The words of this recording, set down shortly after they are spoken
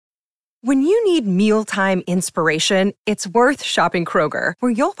When you need mealtime inspiration, it's worth shopping Kroger,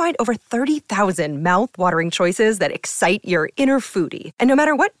 where you'll find over 30,000 mouth-watering choices that excite your inner foodie. And no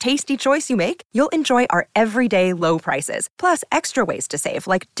matter what tasty choice you make, you'll enjoy our everyday low prices, plus extra ways to save,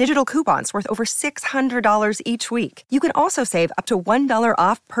 like digital coupons worth over $600 each week. You can also save up to $1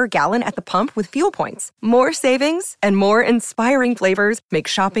 off per gallon at the pump with fuel points. More savings and more inspiring flavors make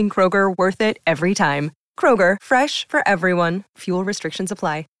shopping Kroger worth it every time. Kroger, fresh for everyone. Fuel restrictions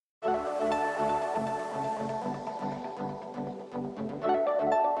apply.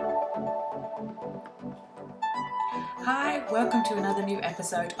 Hi, welcome to another new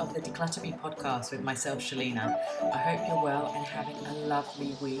episode of the Declutter Me podcast with myself, Shalina. I hope you're well and having a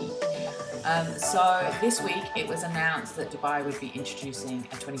lovely week. So this week it was announced that Dubai would be introducing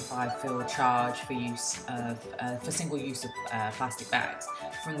a 25 fil charge for use of for single use of plastic bags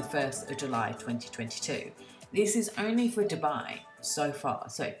from the 1st of July 2022. This is only for Dubai so far,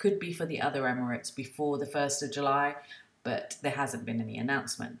 so it could be for the other Emirates before the 1st of July, but there hasn't been any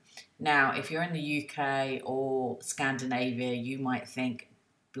announcement. Now, if you're in the UK or Scandinavia, you might think,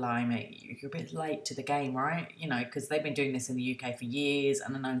 blimey, you're a bit late to the game, right? You know, because they've been doing this in the UK for years,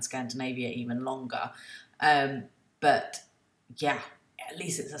 and I know in Scandinavia even longer. But yeah, at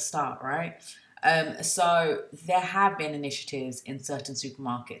least it's a start, right? So there have been initiatives in certain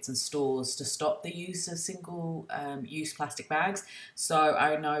supermarkets and stores to stop the use of single-use plastic bags. So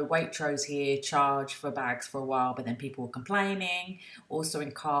I know Waitrose here charged for bags for a while, but then people were complaining. Also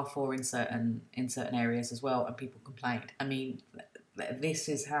in Carrefour in certain areas as well, and people complained. I mean, this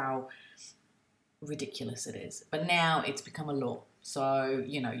is how ridiculous it is. But now it's become a law. So,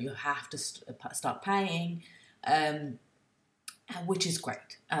 you know, you have to start paying, which is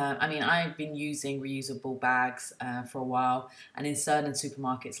great. I mean, I've been using reusable bags for a while, and in certain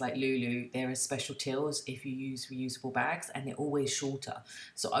supermarkets like Lulu, there are special tills if you use reusable bags, and they're always shorter.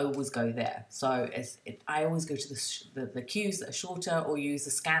 So I always go there. So I always go to the queues that are shorter, or use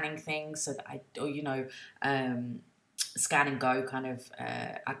the scanning things so that scan and go kind of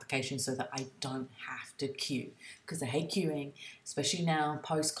application, so that I don't have to queue, because I hate queuing, especially now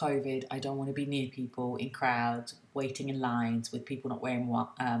post-COVID. I don't want to be near people in crowds, waiting in lines with people not wearing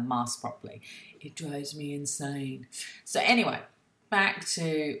masks properly. It drives me insane. So anyway, back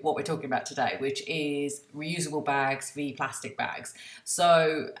to what we're talking about today, which is reusable bags v plastic bags.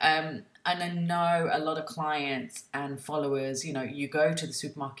 So and I know a lot of clients and followers, you know, you go to the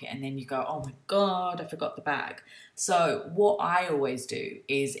supermarket and then you go, oh my God, I forgot the bag. So what I always do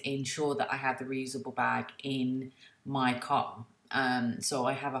is ensure that I have the reusable bag in my car. So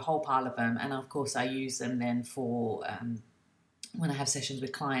I have a whole pile of them, and of course I use them then for when I have sessions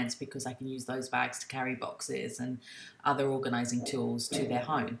with clients, because I can use those bags to carry boxes and other organising tools to their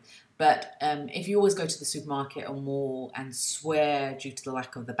home. But if you always go to the supermarket or mall and swear due to the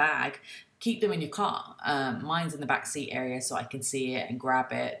lack of the bag, keep them in your car. Mine's in the back seat area, so I can see it and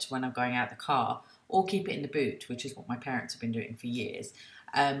grab it when I'm going out the car, or keep it in the boot, which is what my parents have been doing for years.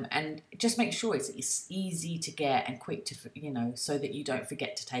 And just make sure it's easy to get and quick to, so that you don't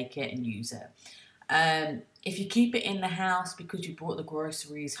forget to take it and use it. If you keep it in the house because you brought the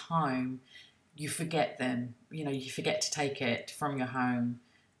groceries home, you forget them. You forget to take it from your home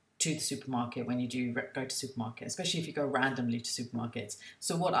to the supermarket when you do go to supermarket, especially if you go randomly to supermarkets.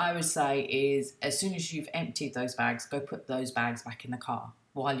 So what I would say is, as soon as you've emptied those bags, go put those bags back in the car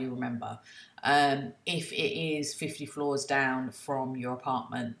while you remember. If it is 50 floors down from your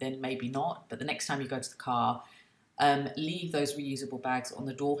apartment, then maybe not. But the next time you go to the car, leave those reusable bags on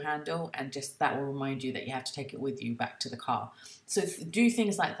the door handle, and just that will remind you that you have to take it with you back to the car. So do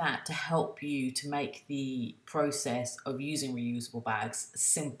things like that to help you to make the process of using reusable bags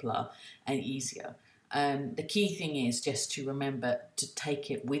simpler and easier. The key thing is just to remember to take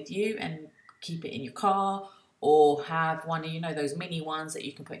it with you and keep it in your car, or have one of those mini ones that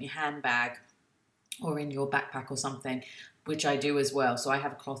you can put in your handbag or in your backpack or something, which I do as well. So I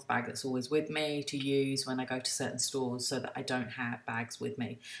have a cloth bag that's always with me to use when I go to certain stores, so that I don't have bags with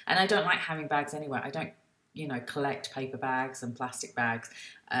me. And I don't like having bags anyway. I don't, collect paper bags and plastic bags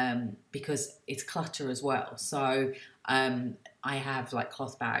because it's clutter as well. So I have like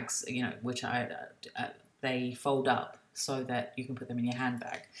cloth bags, which they fold up so that you can put them in your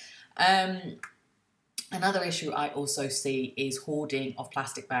handbag. Another issue I also see is hoarding of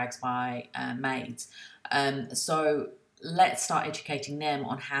plastic bags by maids. So let's start educating them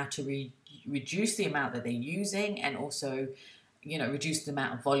on how to reduce the amount that they're using, and also, reduce the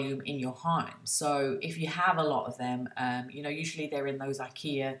amount of volume in your home. So if you have a lot of them, usually they're in those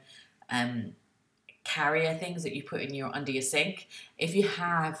IKEA carrier things that you put in under your sink. If you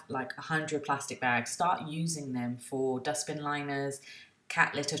have like 100 plastic bags, start using them for dustbin liners,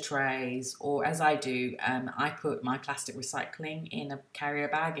 cat litter trays, or as I do, I put my plastic recycling in a carrier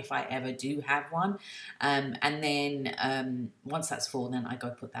bag if I ever do have one, and then once that's full, then I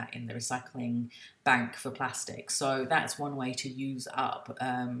go put that in the recycling bank for plastic. So that's one way to use up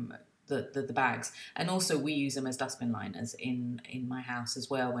the bags. And also we use them as dustbin liners in my house as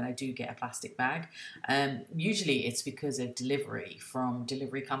well when I do get a plastic bag. Usually it's because of delivery from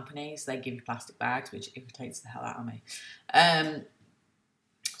delivery companies. They give you plastic bags, which irritates the hell out of me.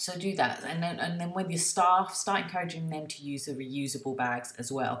 So do that, and then with your staff, start encouraging them to use the reusable bags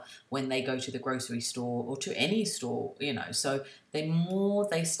as well when they go to the grocery store or to any store, So the more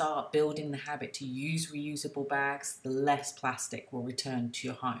they start building the habit to use reusable bags, the less plastic will return to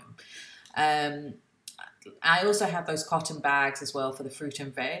your home. I also have those cotton bags as well for the fruit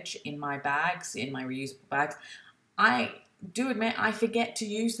and veg in my bags, in my reusable bags. I do admit I forget to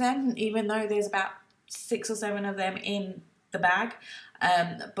use them, even though there's about 6 or 7 of them in the bag.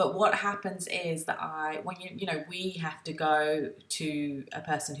 But what happens is that we have to go to a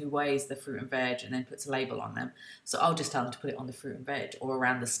person who weighs the fruit and veg and then puts a label on them. So I'll just tell them to put it on the fruit and veg or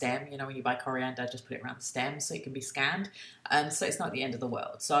around the stem. When you buy coriander, just put it around the stem so it can be scanned. So it's not the end of the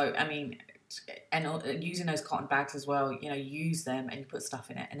world. So, and using those cotton bags as well, use them and you put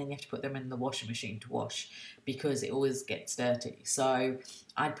stuff in it and then you have to put them in the washing machine to wash because it always gets dirty. So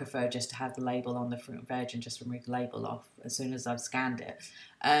I'd prefer just to have the label on the fruit and veg and just remove the label off as soon as I've scanned it.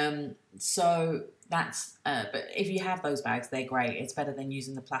 So that's, but if you have those bags, they're great. It's better than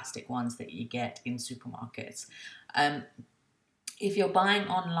using the plastic ones that you get in supermarkets. If you're buying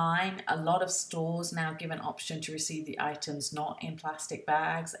online, a lot of stores now give an option to receive the items not in plastic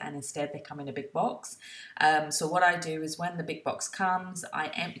bags and instead they come in a big box. So what I do is when the big box comes, I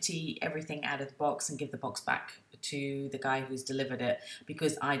empty everything out of the box and give the box back to the guy who's delivered it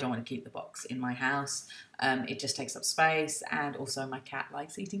because I don't want to keep the box in my house. It just takes up space, and also my cat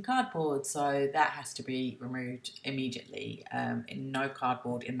likes eating cardboard, so that has to be removed immediately. No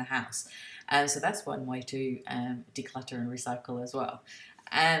cardboard in the house. So that's one way to declutter and recycle as well.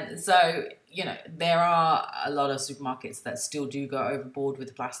 So, there are a lot of supermarkets that still do go overboard with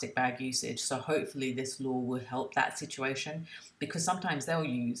the plastic bag usage. So hopefully this law will help that situation, because sometimes they'll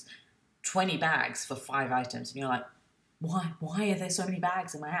use 20 bags for 5 items. And you're like, why are there so many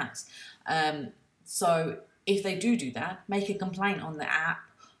bags in my house? So if they do that, make a complaint on the app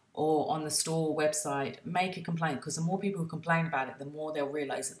or on the store website. Make a complaint, because the more people who complain about it, the more they'll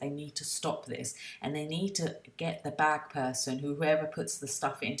realize that they need to stop this, and they need to get the bag person, whoever puts the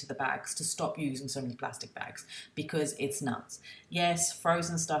stuff into the bags, to stop using so many plastic bags, because it's nuts. Yes,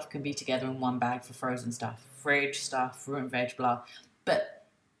 frozen stuff can be together in one bag for frozen stuff, fridge stuff, fruit and veg, blah. But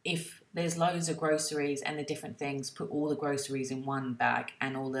if there's loads of groceries and the different things, put all the groceries in one bag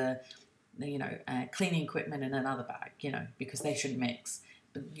and all the cleaning equipment in another bag, because they shouldn't mix.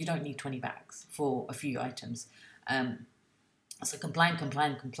 But you don't need 20 bags for a few items. So complain,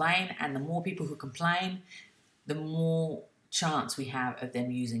 and the more people who complain, the more chance we have of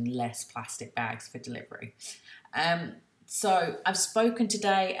them using less plastic bags for delivery. So I've spoken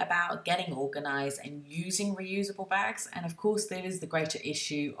today about getting organised and using reusable bags, and of course there is the greater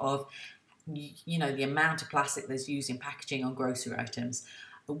issue of the amount of plastic that's used in packaging on grocery items.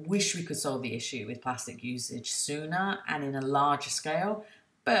 I wish we could solve the issue with plastic usage sooner and in a larger scale,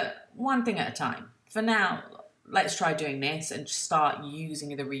 but one thing at a time. For now, let's try doing this and start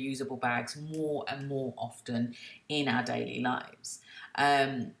using the reusable bags more and more often in our daily lives.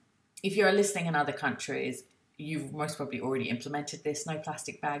 If you're listening in other countries, you've most probably already implemented this no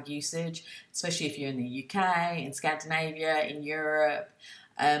plastic bag usage, especially if you're in the UK, in Scandinavia, in Europe.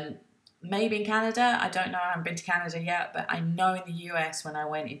 Maybe in Canada, I don't know, I haven't been to Canada yet, but I know in the US when I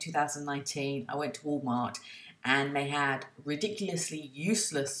went in 2019, I went to Walmart and they had ridiculously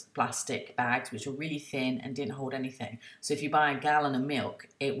useless plastic bags which were really thin and didn't hold anything. So if you buy a gallon of milk,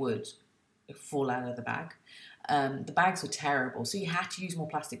 it would fall out of the bag. The bags were terrible, so you had to use more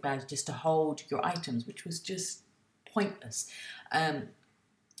plastic bags just to hold your items, which was just pointless.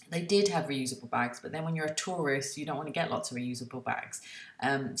 They did have reusable bags, but then when you're a tourist, you don't want to get lots of reusable bags.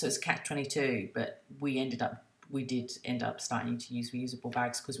 So it's catch-22, but we did end up starting to use reusable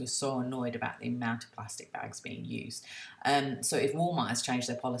bags because we're so annoyed about the amount of plastic bags being used. So if Walmart has changed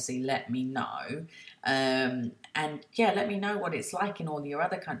their policy, let me know. And yeah, let me know what it's like in all your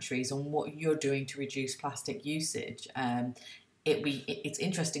other countries and what you're doing to reduce plastic usage. It's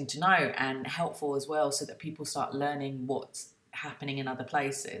interesting to know and helpful as well, so that people start learning what's happening in other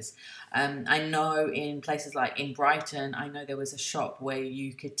places. I know in places like in Brighton, I know there was a shop where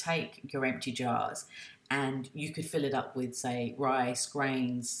you could take your empty jars and you could fill it up with, say, rice,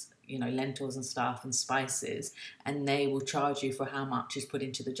 grains, lentils and stuff and spices, and they will charge you for how much is put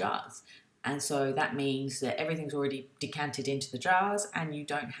into the jars. And so that means that everything's already decanted into the jars, and you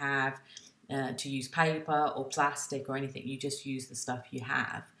don't have to use paper or plastic or anything. You just use the stuff you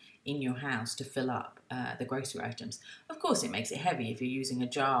have in your house to fill up the grocery items. Of course, it makes it heavy if you're using a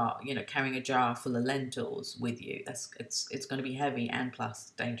jar, carrying a jar full of lentils with you. It's going to be heavy and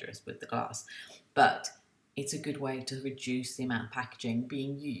plus dangerous with the glass. But it's a good way to reduce the amount of packaging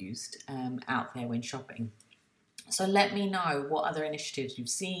being used out there when shopping. So let me know what other initiatives you've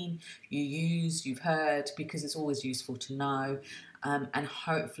seen, you used, you've heard, because it's always useful to know. And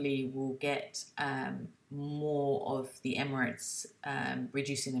hopefully we'll get more of the Emirates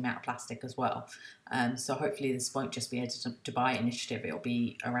reducing the amount of plastic as well. So hopefully this won't just be a Dubai initiative, it'll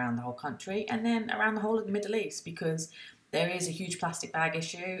be around the whole country and then around the whole of the Middle East, because there is a huge plastic bag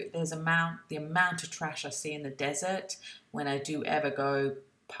issue. There's the amount of trash I see in the desert when I do ever go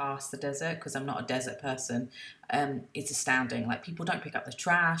past the desert, because I'm not a desert person. It's astounding. Like, people don't pick up the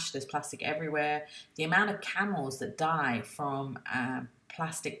trash. There's plastic everywhere. The amount of camels that die from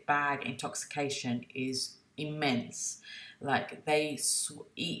plastic bag intoxication is immense. Like, they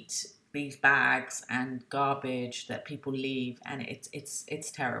eat these bags and garbage that people leave, and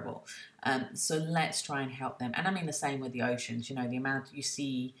it's terrible. So let's try and help them. And I mean the same with the oceans. The amount you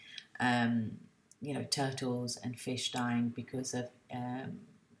see turtles and fish dying because of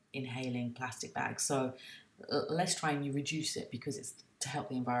inhaling plastic bags. So let's try and reduce it, because it's to help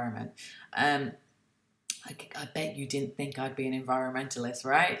the environment. I bet you didn't think I'd be an environmentalist,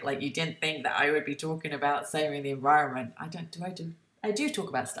 right? Like, you didn't think that I would be talking about saving the environment. I do talk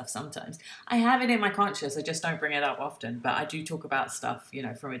about stuff sometimes. I have it in my conscious, I just don't bring it up often, but I do talk about stuff,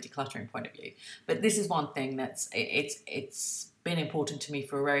 from a decluttering point of view. But this is one thing it's been important to me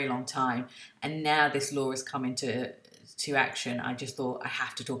for a very long time, and now this law has come into action. I just thought I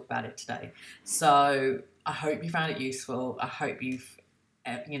have to talk about it today. So I hope you found it useful. I hope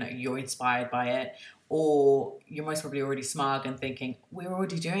you're inspired by it, or you're most probably already smug and thinking, we're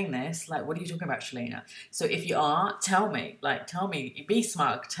already doing this. Like, what are you talking about, Shalina? So if you are, tell me, be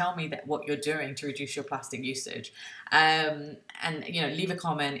smug. Tell me that what you're doing to reduce your plastic usage. And leave a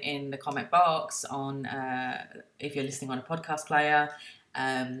comment in the comment box on if you're listening on a podcast player.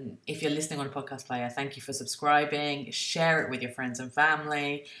 If you're listening on a podcast player, thank you for subscribing. Share it with your friends and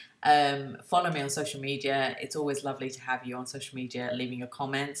family. Follow me on social media. It's always lovely to have you on social media, leaving your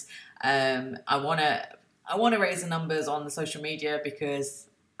comments. I want to raise the numbers on the social media, because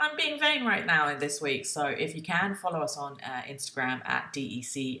I'm being vain right now in this week. So if you can, follow us on Instagram at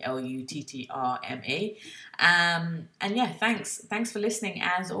DECLUTTRME. And yeah, thanks for listening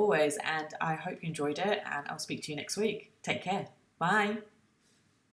as always, and I hope you enjoyed it, and I'll speak to you next week. Take care. Bye.